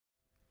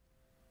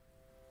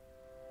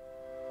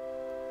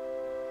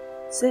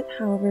Sit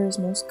however is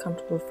most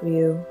comfortable for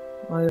you,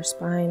 while your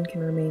spine can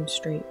remain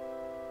straight.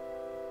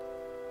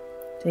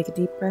 Take a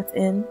deep breath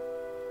in,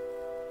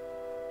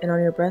 and on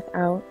your breath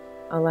out,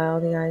 allow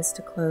the eyes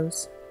to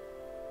close.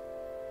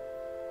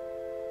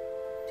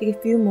 Take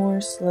a few more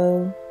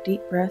slow,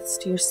 deep breaths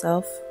to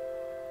yourself.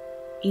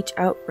 Each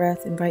out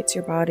breath invites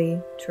your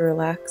body to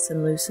relax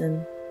and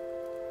loosen.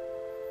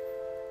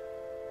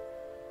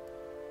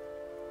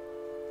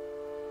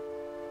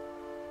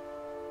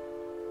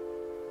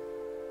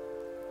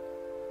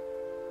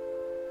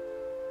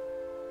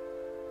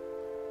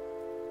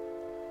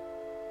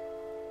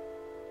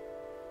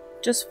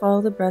 Just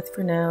follow the breath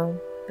for now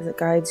as it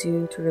guides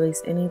you to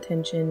release any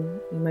tension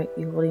you might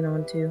be holding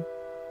on to.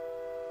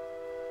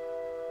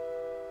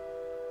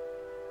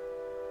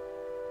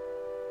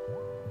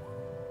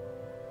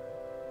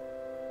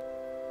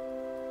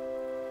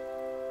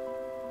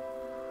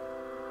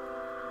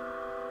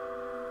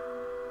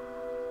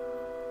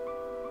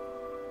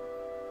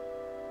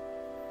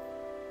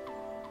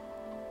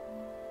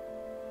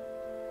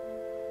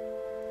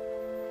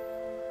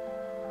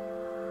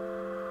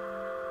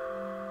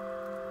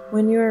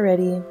 When you are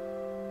ready,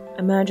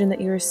 imagine that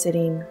you are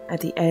sitting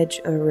at the edge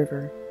of a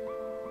river.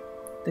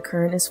 The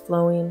current is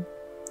flowing,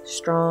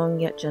 strong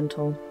yet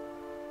gentle.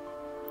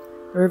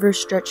 The river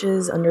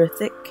stretches under a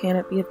thick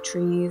canopy of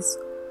trees,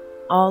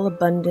 all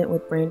abundant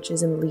with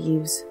branches and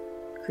leaves,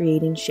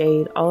 creating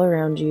shade all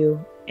around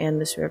you and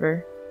this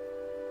river.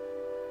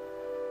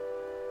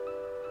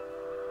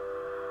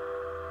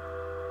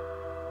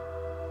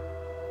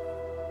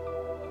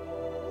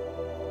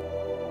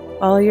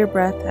 Follow your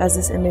breath as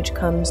this image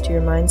comes to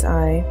your mind's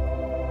eye.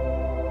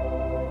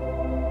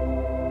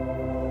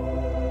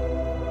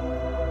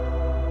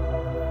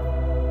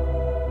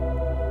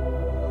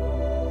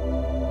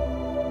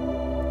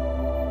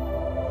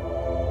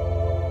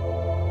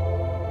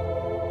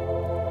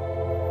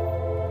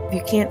 If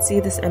you can't see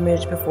this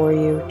image before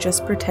you,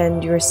 just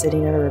pretend you are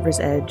sitting at a river's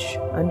edge,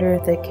 under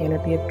a thick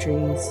canopy of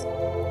trees.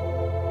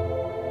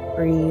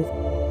 Breathe.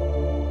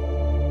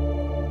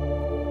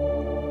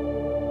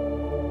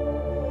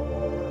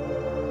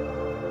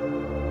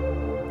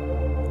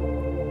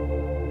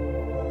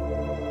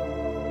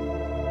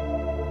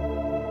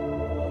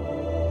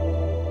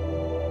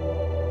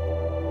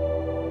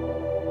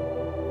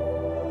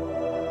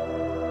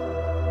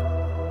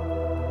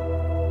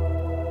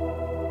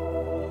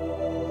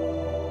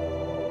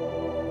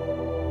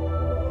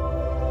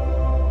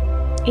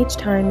 Each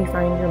time you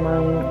find your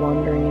mind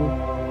wandering,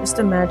 just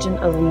imagine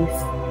a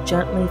leaf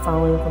gently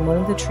falling from one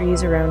of the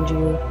trees around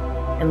you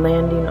and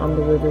landing on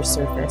the river's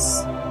surface,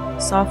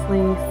 softly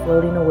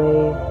floating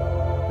away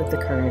with the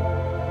current.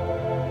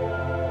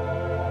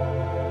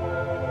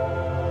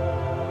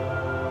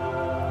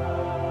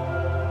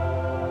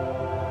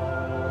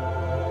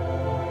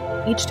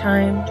 Each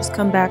time, just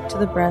come back to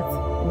the breath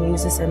and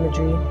use this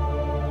imagery.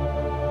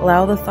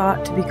 Allow the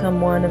thought to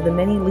become one of the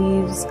many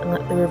leaves and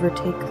let the river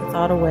take the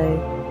thought away.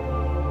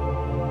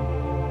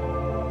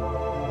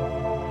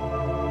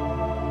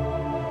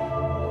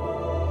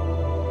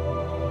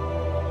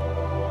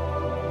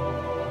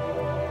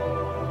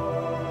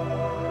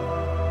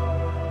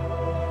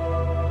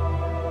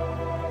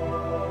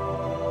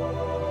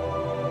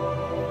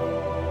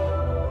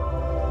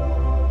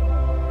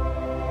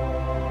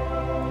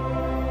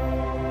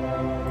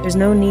 There's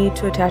no need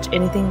to attach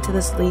anything to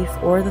this leaf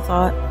or the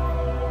thought.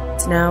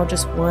 It's now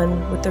just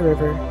one with the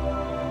river.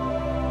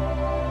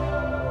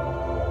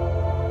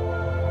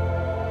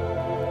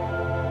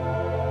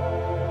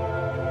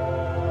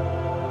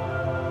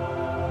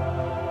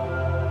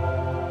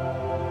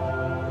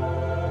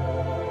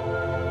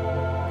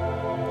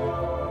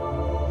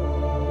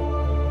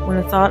 When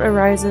a thought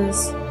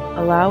arises,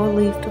 allow a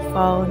leaf to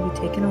fall and be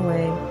taken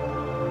away,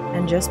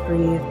 and just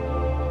breathe.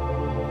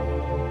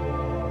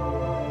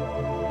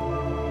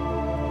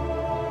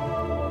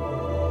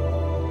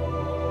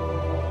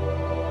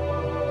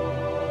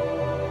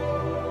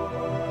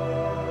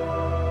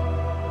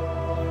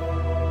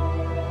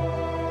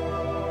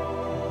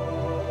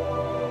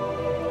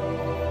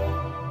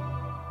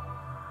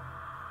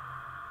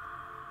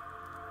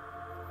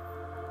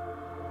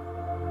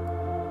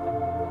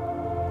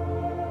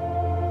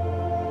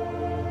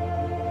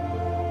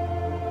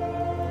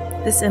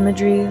 This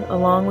imagery,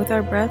 along with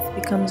our breath,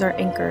 becomes our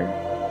anchor,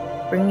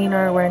 bringing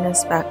our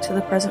awareness back to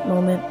the present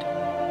moment,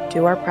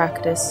 to our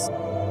practice.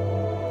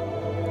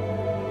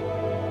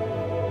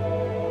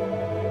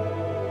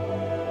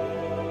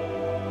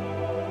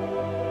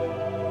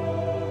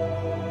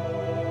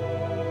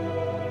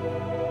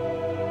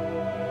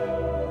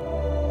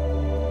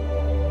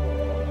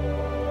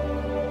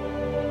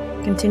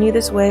 Continue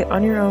this way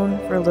on your own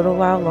for a little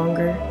while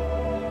longer.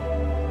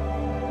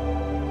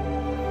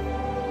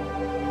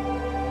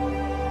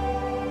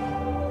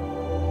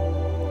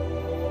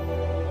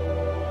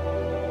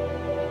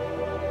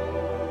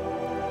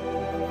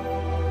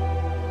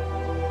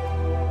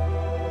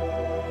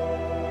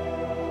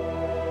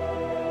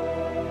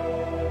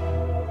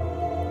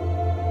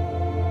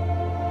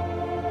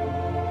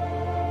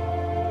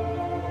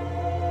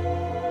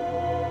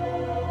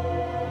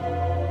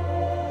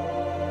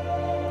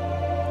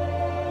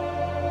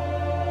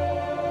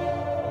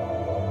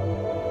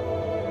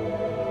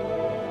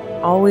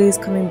 always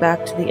coming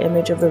back to the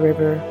image of the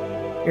river,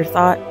 your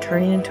thought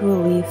turning into a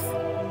leaf,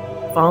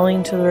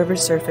 falling to the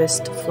river's surface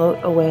to float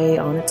away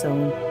on its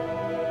own.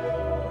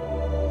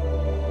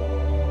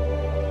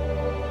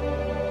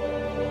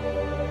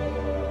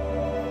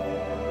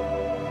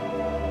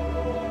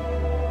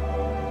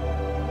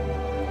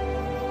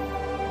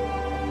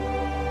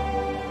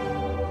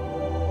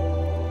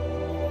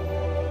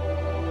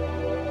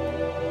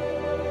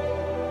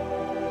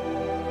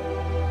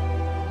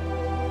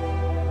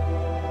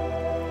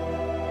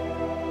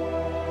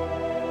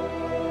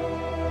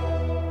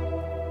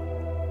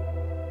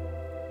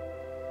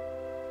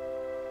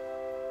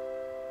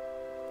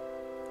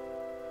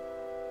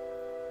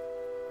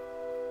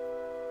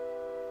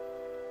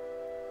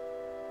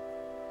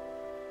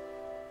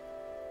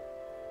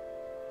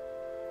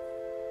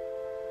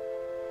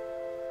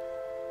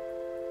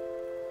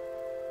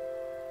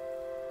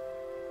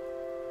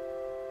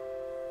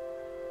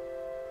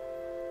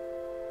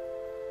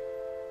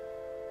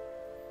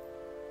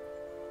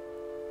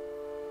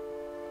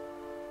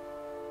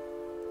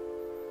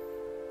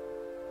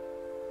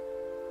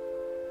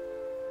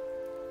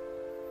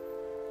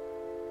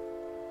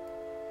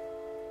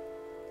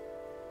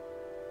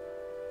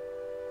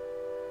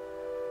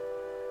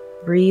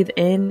 Breathe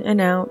in and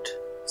out,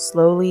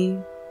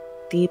 slowly,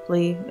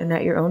 deeply, and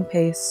at your own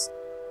pace.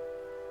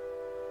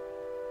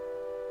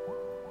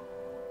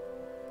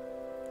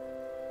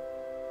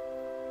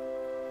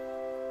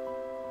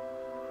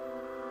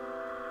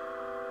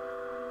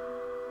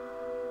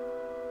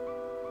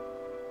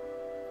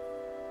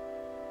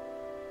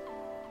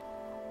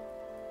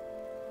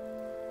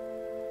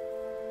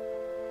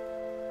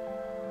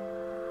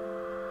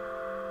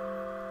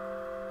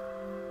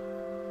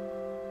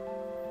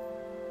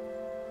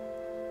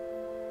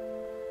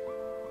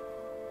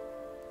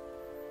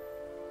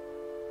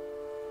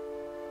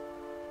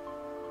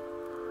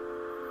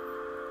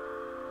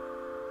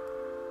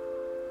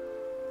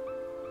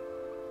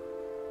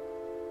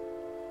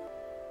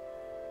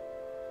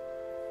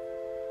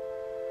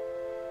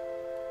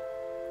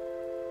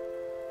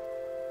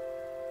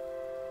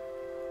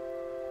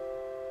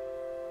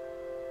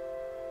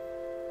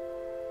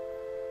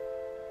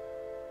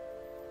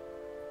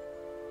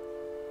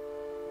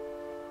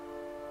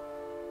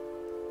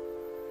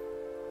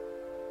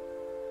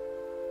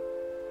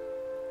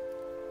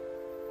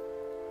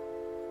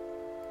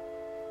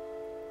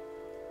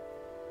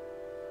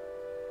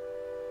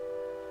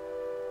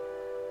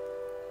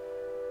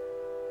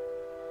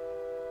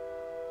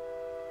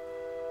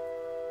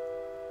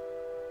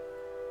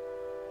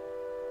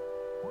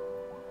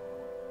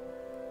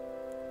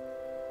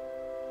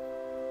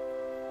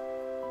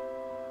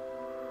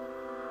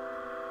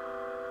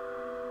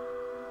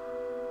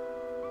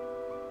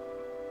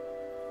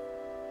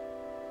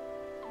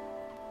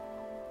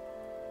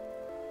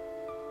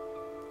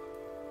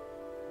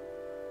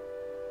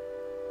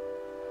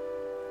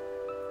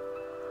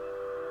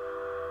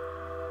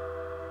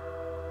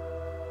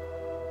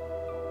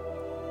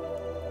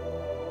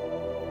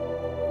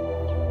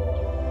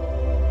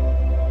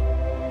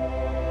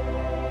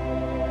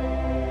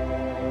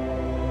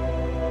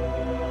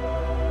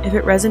 If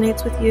it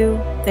resonates with you,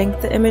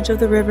 thank the image of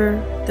the river,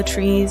 the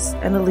trees,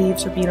 and the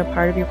leaves for being a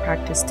part of your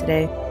practice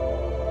today.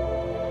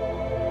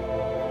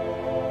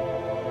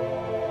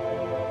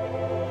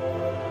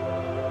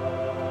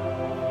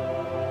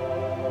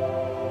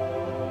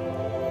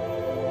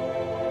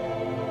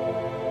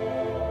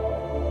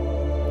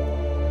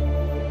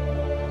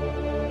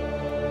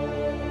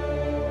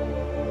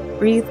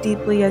 Breathe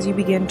deeply as you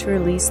begin to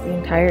release the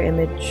entire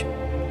image.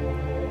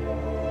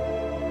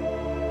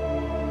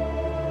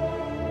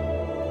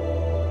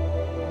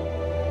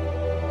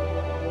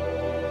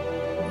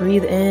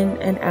 Breathe in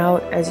and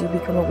out as you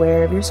become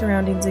aware of your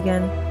surroundings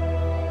again.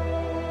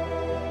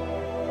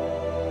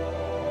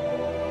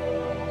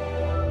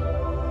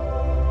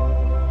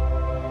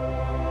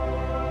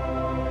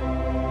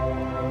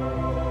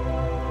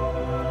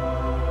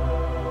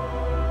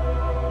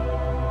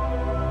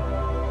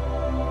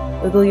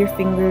 Wiggle your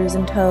fingers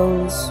and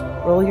toes,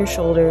 roll your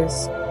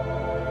shoulders.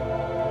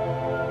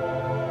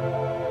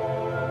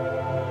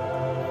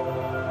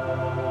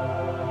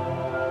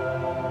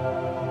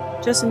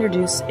 Just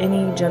introduce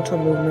any gentle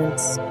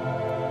movements.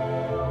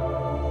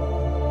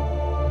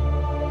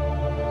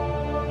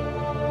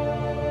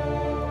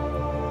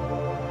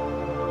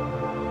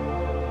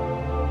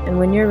 And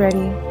when you're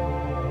ready,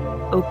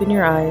 open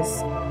your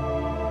eyes.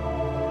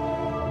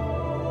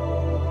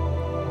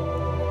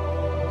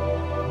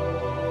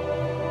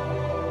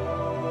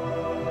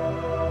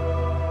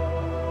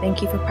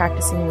 Thank you for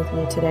practicing with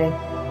me today.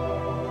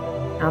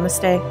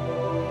 Namaste.